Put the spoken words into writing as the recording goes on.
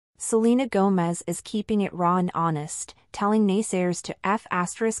Selena Gomez is keeping it raw and honest, telling naysayers to F***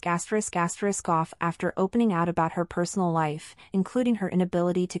 off after opening out about her personal life, including her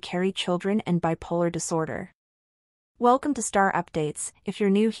inability to carry children and bipolar disorder. Welcome to Star Updates. If you're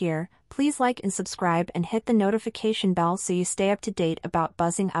new here, please like and subscribe and hit the notification bell so you stay up to date about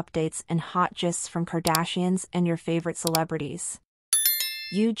buzzing updates and hot gists from Kardashians and your favorite celebrities.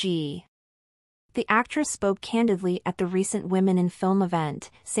 UG. The actress spoke candidly at the recent Women in Film event,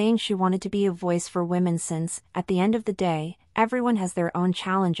 saying she wanted to be a voice for women since, at the end of the day, everyone has their own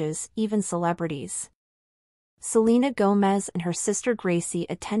challenges, even celebrities. Selena Gomez and her sister Gracie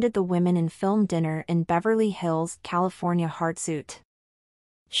attended the Women in Film dinner in Beverly Hills, California Hartsuit.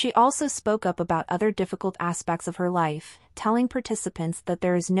 She also spoke up about other difficult aspects of her life, telling participants that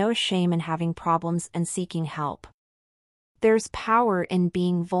there is no shame in having problems and seeking help. There's power in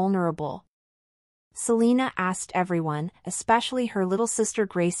being vulnerable. Selena asked everyone, especially her little sister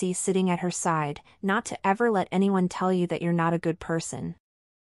Gracie sitting at her side, not to ever let anyone tell you that you're not a good person.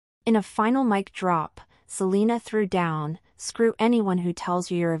 In a final mic drop, Selena threw down, "Screw anyone who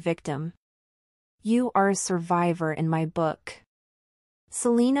tells you you're a victim. You are a survivor in my book."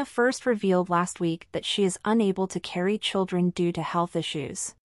 Selena first revealed last week that she is unable to carry children due to health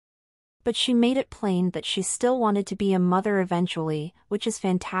issues. But she made it plain that she still wanted to be a mother eventually, which is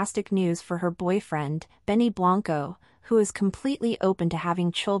fantastic news for her boyfriend, Blanco, who is completely open to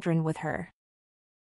having children with her.